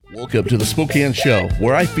Welcome to the Spokane Show,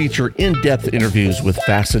 where I feature in-depth interviews with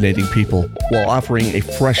fascinating people while offering a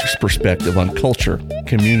fresh perspective on culture,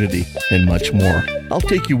 community, and much more. I'll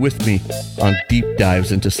take you with me on deep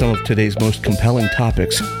dives into some of today's most compelling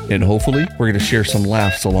topics, and hopefully we're going to share some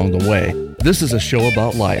laughs along the way. This is a show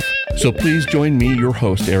about life, so please join me, your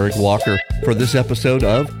host, Eric Walker, for this episode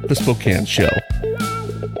of The Spokane Show.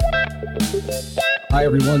 Hi,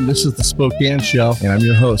 everyone. This is The Spokane Show, and I'm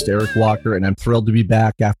your host, Eric Walker, and I'm thrilled to be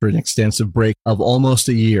back after an extensive break of almost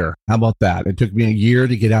a year. How about that? It took me a year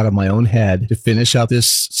to get out of my own head to finish out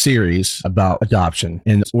this series about adoption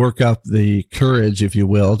and work up the courage, if you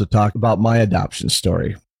will, to talk about my adoption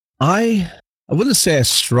story. I wouldn't say I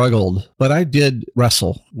struggled, but I did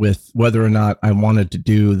wrestle with whether or not I wanted to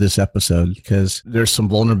do this episode because there's some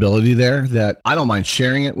vulnerability there that I don't mind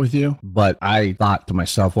sharing it with you, but I thought to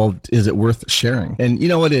myself, well, is it worth sharing? And you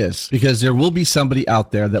know it is, because there will be somebody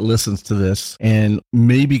out there that listens to this and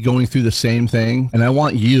may be going through the same thing. And I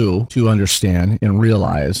want you to understand and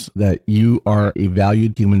realize that you are a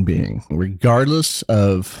valued human being, regardless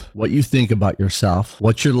of what you think about yourself,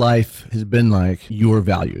 what your life has been like, you are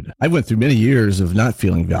valued. I went through many years of not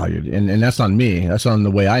feeling valued. And that's on me. That's on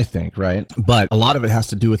the way I think, right? But a lot of it has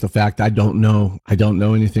to do with the fact I don't know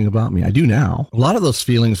anything about me. I do now. A lot of those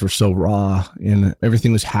feelings were so raw and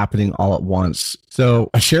everything was happening all at once.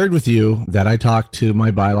 So I shared with you that I talked to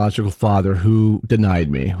my biological father who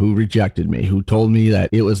denied me, who rejected me, who told me that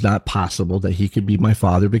it was not possible that he could be my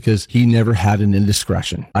father because he never had an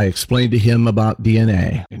indiscretion. I explained to him about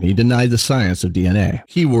DNA and he denied the science of DNA.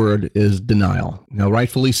 Keyword is denial. Now,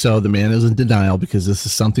 rightfully so, the man is in denial because this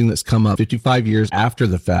is something that's come up 55 years after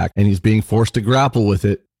the fact and he's being forced to grapple with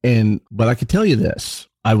it. But I could tell you this.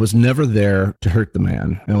 I was never there to hurt the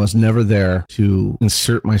man. I was never there to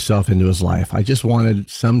insert myself into his life. I just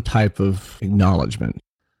wanted some type of acknowledgement.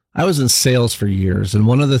 I was in sales for years, and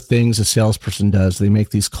one of the things a salesperson does, they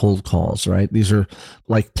make these cold calls, right? These are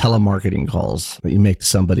like telemarketing calls that you make to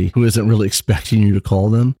somebody who isn't really expecting you to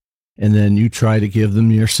call them. And then you try to give them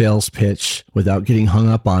your sales pitch without getting hung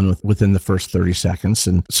up on within the first 30 seconds.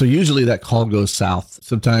 And so usually that call goes south.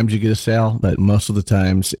 Sometimes you get a sale, but most of the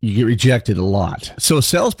times you get rejected a lot. So a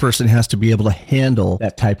salesperson has to be able to handle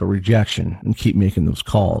that type of rejection and keep making those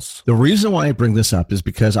calls. The reason why I bring this up is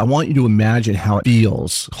because I want you to imagine how it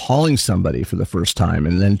feels calling somebody for the first time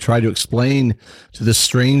and then try to explain to the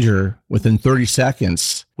stranger within 30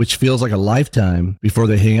 seconds, which feels like a lifetime before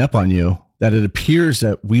they hang up on you, that it appears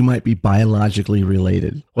that we might be biologically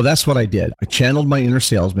related. Well, that's what I did. I channeled my inner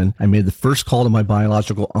salesman. I made the first call to my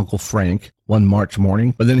biological Uncle Frank one March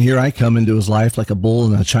morning. But then here I come into his life like a bull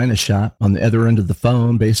in a china shop on the other end of the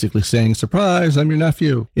phone, basically saying, surprise, I'm your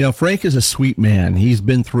nephew. You know, Frank is a sweet man. He's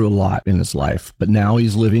been through a lot in his life, but now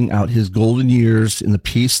he's living out his golden years in the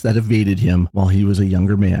peace that evaded him while he was a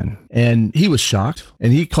younger man. And he was shocked,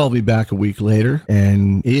 and he called me back a week later,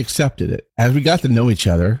 and he accepted it. As we got to know each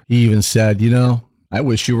other, he even said, you know, I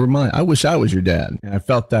wish you were mine. I wish I was your dad. And I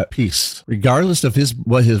felt that peace. Regardless of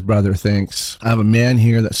what his brother thinks, I have a man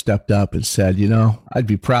here that stepped up and said, you know, I'd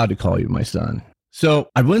be proud to call you my son. So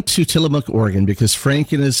I went to Tillamook, Oregon, because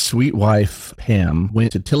Frank and his sweet wife, Pam,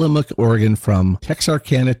 went to Tillamook, Oregon from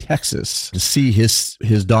Texarkana, Texas to see his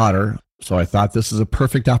daughter. So I thought this is a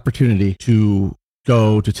perfect opportunity to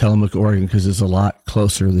go to Tillamook, Oregon, because it's a lot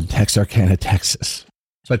closer than Texarkana, Texas.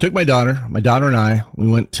 So I took my daughter and I, we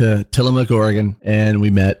went to Tillamook, Oregon, and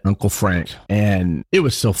we met Uncle Frank. And it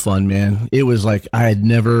was so fun, man. It was like I had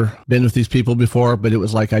never been with these people before, but it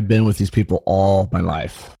was like I'd been with these people all my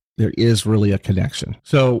life. There is really a connection.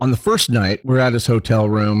 So on the first night, we're at his hotel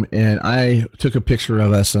room, and I took a picture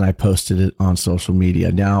of us and I posted it on social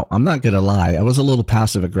media. Now, I'm not going to lie. I was a little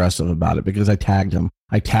passive aggressive about it because I tagged him.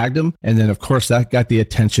 And then, of course, that got the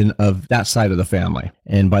attention of that side of the family.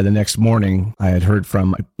 And by the next morning, I had heard from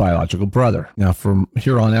my biological brother. Now, from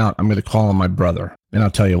here on out, I'm going to call him my brother. And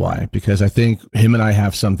I'll tell you why, because I think him and I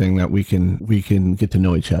have something that we can get to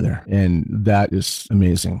know each other. And that is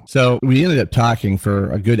amazing. So we ended up talking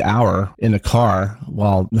for a good hour in a car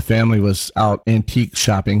while the family was out antique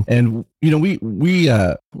shopping. And, you know, we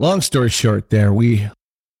long story short there, we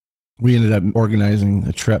ended up organizing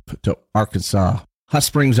a trip to Arkansas, Hot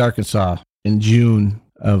Springs, Arkansas in June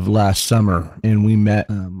of last summer. And we met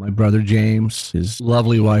my brother James, his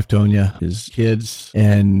lovely wife Tonya, his kids,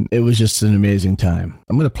 and it was just an amazing time.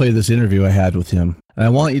 I'm going to play this interview I had with him. And I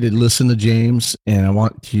want you to listen to James, and I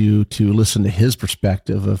want you to listen to his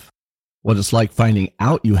perspective of what it's like finding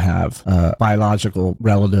out you have a biological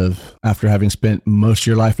relative after having spent most of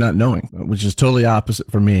your life not knowing, which is totally opposite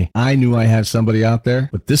for me. I knew I had somebody out there,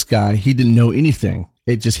 but this guy, he didn't know anything.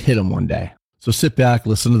 It just hit him one day. So sit back,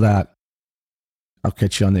 listen to that. I'll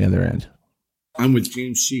catch you on the other end. I'm with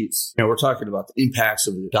James Sheets. We're talking about the impacts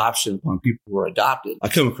of adoption upon people who are adopted. I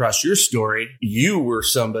come across your story. You were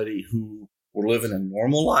somebody who were living a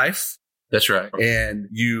normal life. That's right. And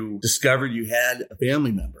you discovered you had a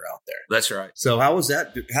family member out there. That's right. So how was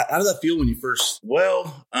that? How did that feel when you first?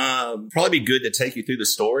 Well, probably be good to take you through the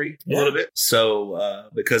story a little bit. So,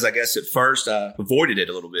 because I guess at first I avoided it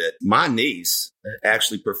a little bit. My niece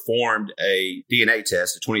actually performed a DNA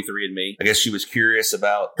test, a 23andMe. I guess she was curious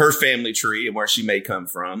about her family tree and where she may come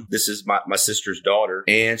from. This is my sister's daughter.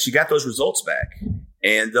 And she got those results back.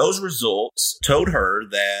 And those results told her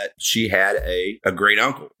that she had a great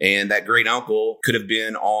uncle. And that great uncle could have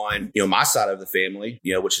been on, my side of the family,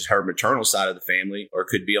 which is her maternal side of the family, or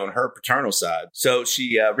could be on her paternal side. So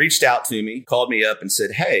she reached out to me, called me up and said,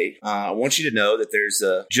 hey, I want you to know that there's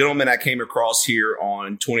a gentleman I came across here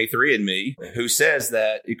on 23andMe who says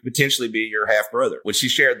that it could potentially be your half brother. When she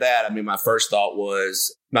shared that, my first thought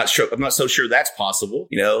was, I'm not so sure that's possible.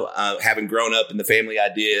 Having grown up in the family I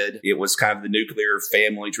did, it was kind of the nuclear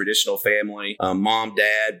family, traditional family, mom,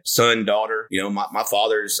 dad, son, daughter. My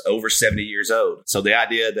father's over 70 years old. So the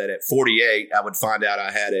idea that at 48, I would find out I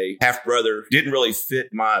had a half brother didn't really fit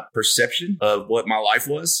my perception of what my life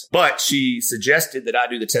was. But she suggested that I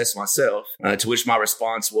do the test myself, to which my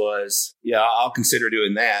response was, yeah, I'll consider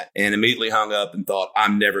doing that. And immediately hung up and thought,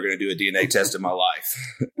 I'm never going to do a DNA test in my life.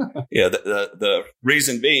 The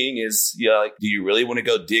reason being is, do you really want to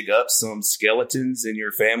go dig up some skeletons in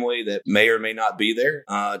your family that may or may not be there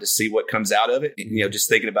to see what comes out of it? Just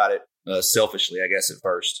thinking about it selfishly, I guess, at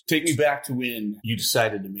first. Take me back to when you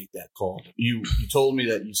decided to make that call. You told me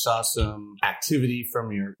that you saw some activity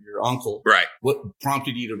from your uncle. Right. What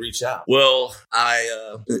prompted you to reach out? Well,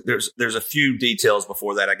 there's a few details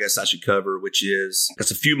before that I guess I should cover, which is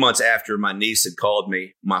because a few months after my niece had called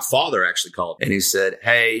me, my father actually called and he said,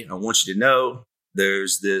 hey, I want you to know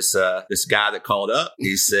there's this guy that called up.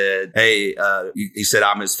 He said, hey, he said,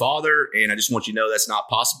 I'm his father. And I just want you to know that's not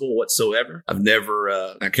possible whatsoever. I've never,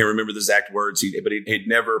 I can't remember the exact words, but he'd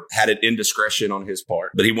never had an indiscretion on his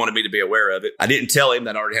part, but he wanted me to be aware of it. I didn't tell him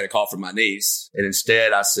that I already had a call from my niece. And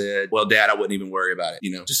instead I said, well, Dad, I wouldn't even worry about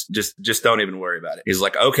it. Just don't even worry about it. He's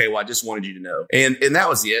like, okay, well, I just wanted you to know. And that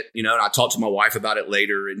was it, and I talked to my wife about it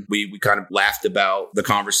later and we kind of laughed about the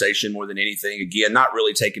conversation more than anything. Again, not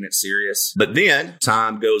really taking it serious, but then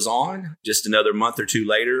time goes on, just another month or two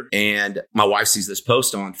later, and my wife sees this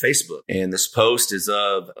post on Facebook. And this post is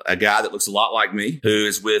of a guy that looks a lot like me who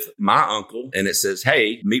is with my uncle. And it says,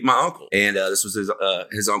 hey, meet my uncle. And this was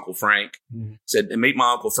his Uncle Frank. Mm-hmm. Said, meet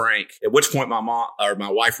my Uncle Frank. At which point my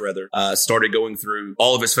wife started going through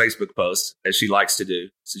all of his Facebook posts, as she likes to do.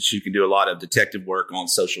 So she can do a lot of detective work on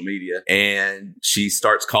social media. And she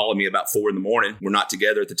starts calling me about 4 a.m. We're not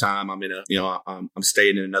together at the time. I'm I'm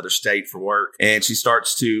staying in another state for work. And she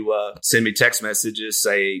starts to send me text messages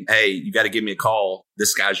saying, hey, you got to give me a call.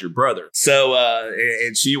 This guy's your brother. So,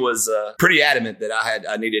 and she was pretty adamant that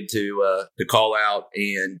I needed to call out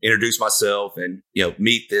and introduce myself and,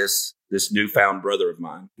 meet this newfound brother of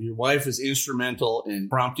mine. Your wife is instrumental in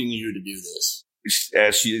prompting you to do this.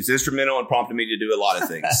 She is instrumental in prompting me to do a lot of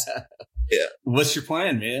things. Yeah. What's your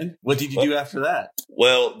plan, man? What did you do after that?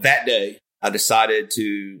 Well, that day, I decided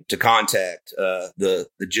to contact the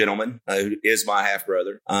gentleman who is my half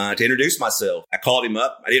brother to introduce myself. I called him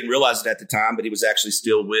up. I didn't realize it at the time, but he was actually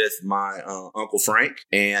still with my Uncle Frank,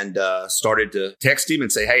 and started to text him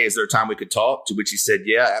and say, hey, is there a time we could talk? To which he said,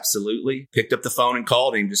 yeah, absolutely. Picked up the phone and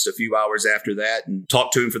called him just a few hours after that and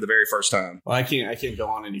talked to him for the very first time. Well, I can't go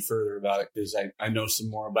on any further about it because I know some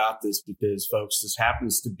more about this because, folks, this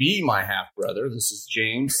happens to be my half brother. This is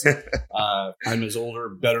James. I'm his older,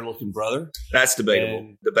 better looking brother. That's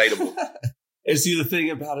debatable. Debatable. And see, the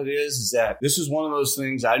thing about it is that this is one of those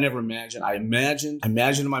things I never imagined. I imagined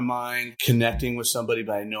in my mind connecting with somebody,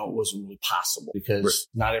 but I know it wasn't really possible because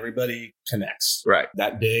not everybody connects. Right.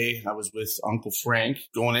 That day, I was with Uncle Frank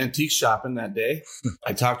going antique shopping that day.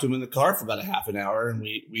 I talked to him in the car for about a half an hour, and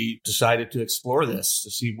we decided to explore this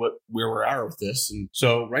to see where we are with this. And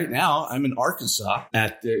so right now, I'm in Arkansas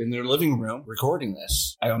in their living room recording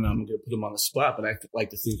this. I don't know. I'm going to put them on the spot, but I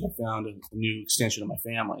like to think I found a new extension of my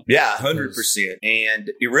family. Yeah, 100%.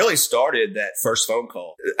 And it really started that first phone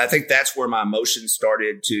call. I think that's where my emotions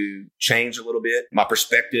started to change a little bit. My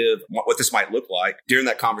perspective, what this might look like during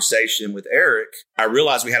that conversation with Eric, I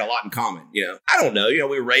realized we had a lot in common. I don't know,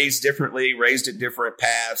 we were raised differently, raised at different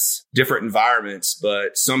paths, different environments,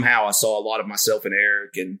 but somehow I saw a lot of myself in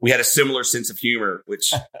Eric, and we had a similar sense of humor,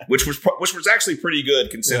 which was actually pretty good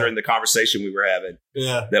considering the conversation we were having.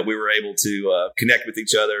 Yeah, that we were able to connect with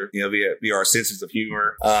each other, via our senses of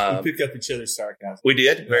humor. We picked up each other's sarcasm. We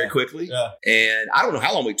did very quickly. Yeah. And I don't know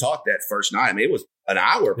how long we talked that first night. I mean, it was an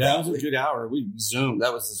hour. Probably. Yeah, it was a good hour. We Zoomed.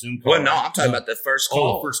 That was the Zoom call. Well, no, I'm talking about the first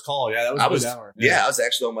call. Oh, first call. Yeah, that was a good hour. Yeah, I was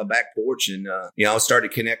actually on my back porch, and I started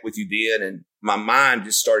to connect with you then, and my mind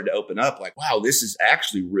just started to open up. Like, wow, this is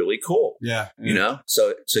actually really cool. Yeah.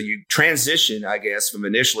 So you transition, I guess, from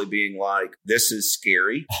initially being like, this is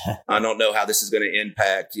scary. I don't know how this is going to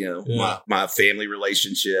impact, my family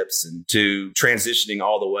relationships, and to transitioning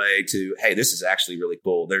all the way to, hey, this is actually really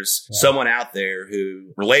cool. There's someone out there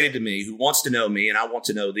who related to me, who wants to know me, and I want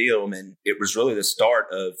to know them. And it was really the start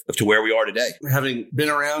of to where we are today. Having been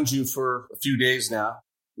around you for a few days now,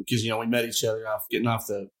 because, we met each other getting off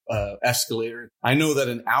the escalator. I know that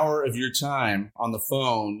an hour of your time on the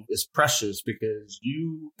phone is precious because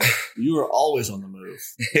you are always on the move.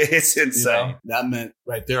 It's insane. That meant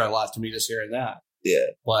right there a lot to me, just hearing that. Yeah.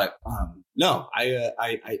 But no,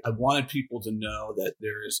 I wanted people to know that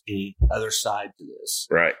there is a other side to this.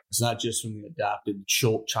 Right. It's not just from the adopted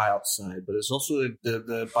child side, but it's also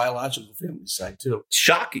the biological family side too.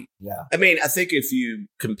 Shocking. Yeah. I mean, I think if you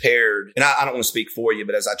compared, and I don't want to speak for you,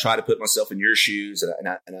 but as I try to put myself in your shoes, and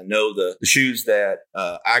I know the shoes that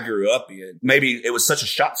I grew up in, maybe it was such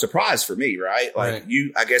a surprise for me, right? Like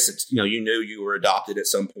I guess it's, you knew you were adopted at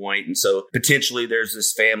some point, and so potentially there's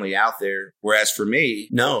this family out there. Whereas for me,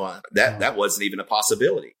 no, that wasn't even a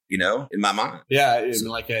possibility, in my mind. Yeah.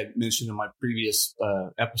 Like I mentioned in my previous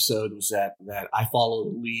episode, was that I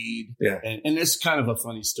follow the lead. Yeah. And it's kind of a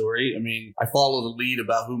funny story. I mean, I follow the lead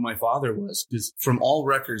about who my father was, because from all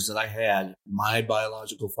records that I had, my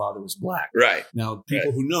biological father was black. Right. Now,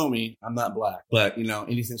 people who know me, I'm not black, but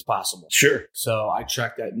anything's possible. Sure. So I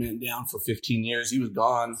tracked that man down for 15 years. He was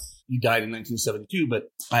gone. He died in 1972, but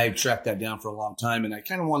I tracked that down for a long time, and I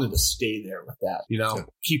kind of wanted to stay there with that,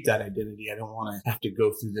 keep that identity. I don't want to have to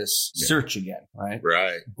go through this search again, right?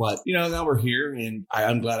 Right. But now we're here, and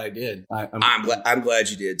I'm glad I did. I'm glad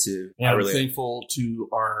you did too. Yeah, I'm thankful to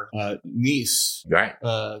our niece, right?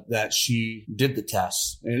 That she did the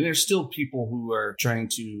test, and there's still people who are trying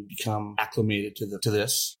to become acclimated to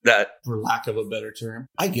this. That, for lack of a better term,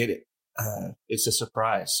 I get it. It's a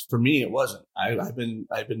surprise. For me, it wasn't. I've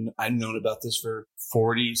known about this for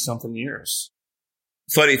 40 something years.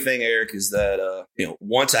 Funny thing, Eric, is that,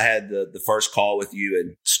 once I had the first call with you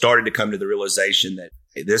and started to come to the realization that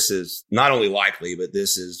this is not only likely, but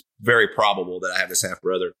this is very probable that I have this half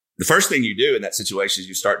brother. The first thing you do in that situation is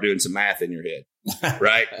you start doing some math in your head,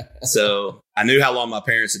 right? So I knew how long my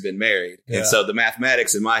parents had been married. Yeah. And so the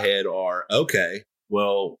mathematics in my head are, okay,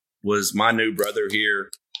 well, was my new brother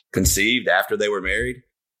here conceived after they were married?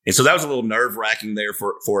 And so that was a little nerve wracking there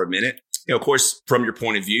for a minute. Of course, from your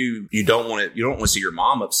point of view, you don't want to see your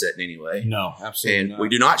mom upset in any way. No, absolutely not. We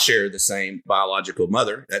do not share the same biological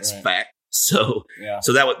mother. That's fact. So,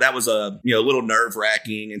 so that was a little nerve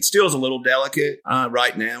wracking, and still is a little delicate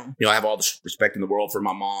right now. I have all the respect in the world for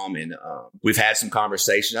my mom, and we've had some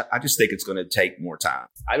conversations. I just think it's going to take more time.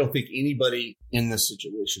 I don't think anybody in this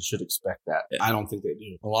situation should expect that. Yeah. I don't think they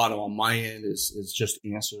do. A lot of on my end is just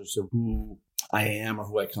answers of who I am or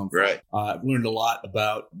who I come from. Right. I've learned a lot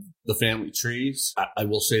about the family trees. I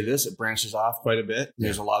will say this, it branches off quite a bit.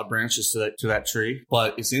 There's a lot of branches to that tree,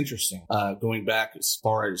 but it's interesting. Going back as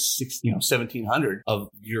far as 1700 of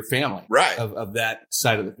your family. Right. Of that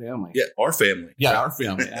side of the family. Yeah. Our family. Yeah. Right. Our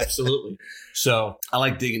family. Absolutely. So I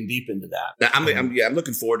like digging deep into that. Now, I'm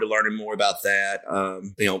looking forward to learning more about that.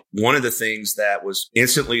 One of the things that was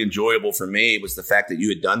instantly enjoyable for me was the fact that you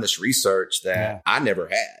had done this research that I never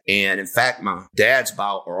had. And in fact, our dad's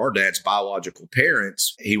biological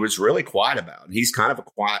parents, he was really quiet about. And he's kind of a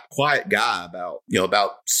quiet guy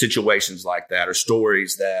about situations like that, or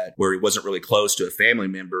stories where he wasn't really close to a family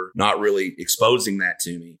member, not really exposing that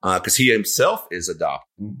to me, because he himself is adopted.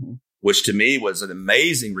 Mm-hmm. Which to me was an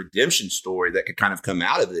amazing redemption story that could kind of come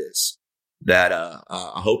out of this that I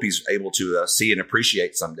hope he's able to see and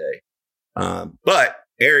appreciate someday. But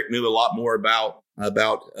Eric knew a lot more about I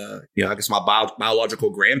guess my biological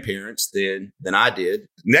grandparents than I did.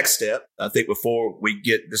 Next step, I think, before we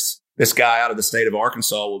get this guy out of the state of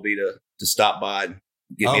Arkansas, will be to stop by and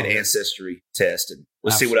get me an ancestry test, and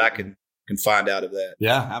let's see what I can can find out of that.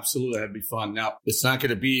 Yeah, absolutely. That'd be fun. Now, it's not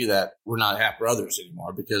going to be that we're not half brothers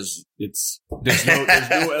anymore because there's no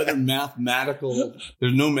other mathematical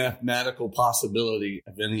possibility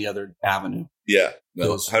of any other avenue. Yeah,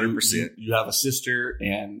 no, 100%. You have a sister,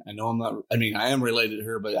 and I know I am related to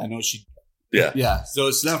her, but I know she. Yeah. Yeah. So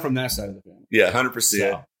it's not from that side of the family. Yeah,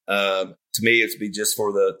 100%. To me, it'd be just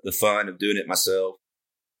for the fun of doing it myself.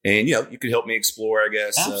 And, you could help me explore, I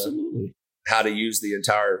guess. Absolutely. How to use the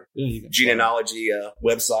entire genealogy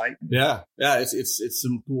website. Yeah. Yeah. It's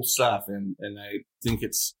some cool stuff. And I think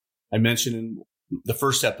I mentioned in the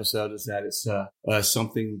first episode is that it's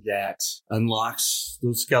something that unlocks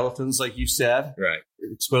those skeletons, like you said. Right.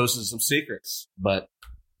 It exposes some secrets, but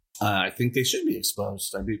I think they should be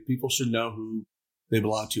exposed. I mean, people should know who they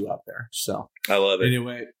belong to out there. So I love it.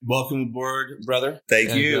 Anyway, welcome aboard, brother.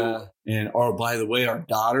 Thank you. By the way, our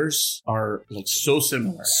daughters are like so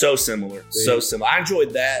similar. So similar. I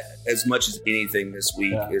enjoyed that as much as anything this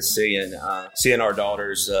week is seeing our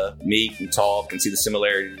daughters meet and talk and see the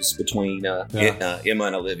similarities between Emma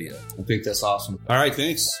and Olivia. I think that's awesome. All right,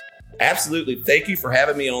 thanks. Absolutely. Thank you for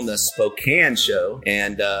having me on the Spokane show,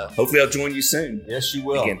 and hopefully I'll join you soon. Yes, you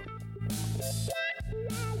will. Again,